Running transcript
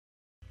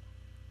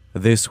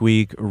This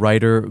week,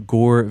 writer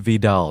Gore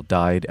Vidal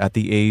died at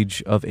the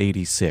age of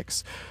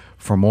 86.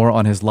 For more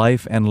on his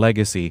life and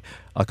legacy,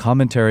 a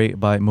commentary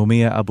by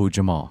Mumia Abu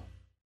Jamal.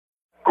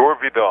 Gore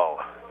Vidal,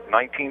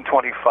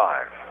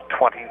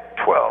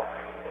 1925-2012.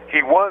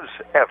 He was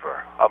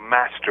ever a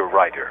master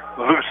writer,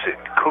 lucid,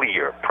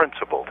 clear,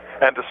 principled,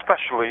 and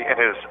especially in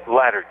his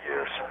latter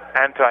years,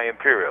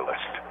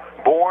 anti-imperialist.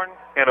 Born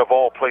in, of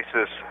all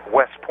places,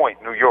 West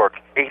Point, New York,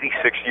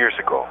 86 years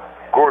ago,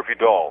 Gore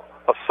Vidal,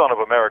 a son of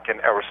American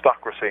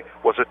aristocracy,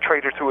 was a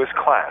traitor to his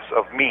class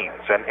of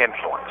means and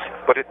influence,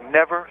 but it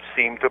never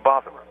seemed to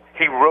bother him.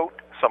 He wrote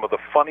some of the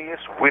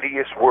funniest,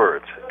 wittiest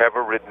words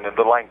ever written in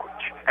the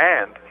language,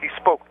 and he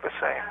spoke the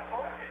same.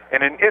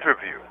 In an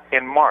interview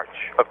in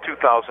March of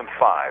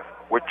 2005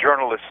 with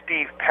journalist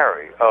Steve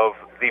Perry of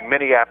the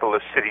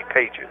Minneapolis City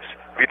Pages,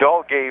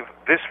 Vidal gave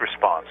this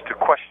response to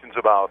questions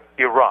about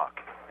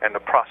Iraq and the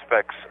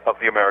prospects of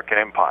the American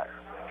empire.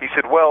 He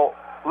said, well,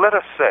 let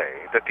us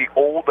say that the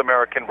old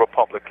American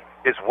Republic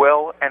is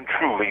well and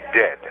truly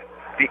dead.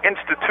 The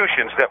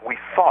institutions that we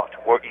thought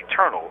were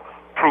eternal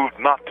proved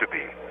not to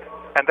be.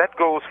 And that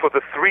goes for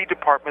the 3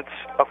 departments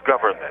of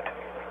government.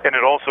 And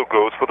it also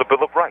goes for the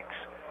Bill of Rights.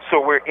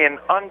 So we're in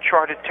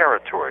uncharted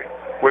territory.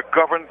 We're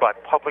governed by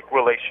public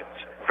relations.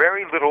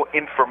 Very little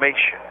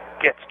information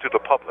gets to the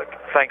public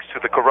thanks to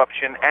the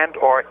corruption and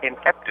or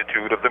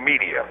ineptitude of the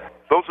media.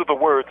 Those are the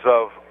words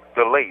of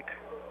the late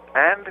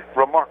and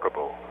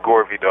remarkable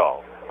Gore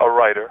Vidal, a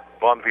writer,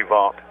 bon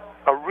vivant,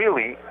 a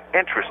really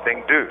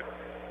interesting dude.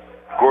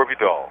 Gore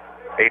Vidal,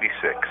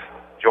 86,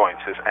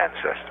 joins his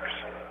ancestors.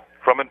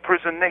 From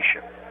Imprisoned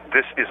Nation,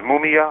 this is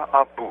Mumia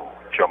Abu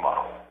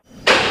Jamal.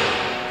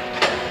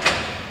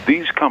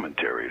 These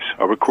commentaries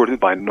are recorded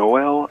by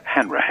Noel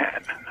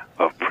Hanrahan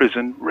of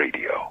Prison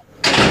Radio.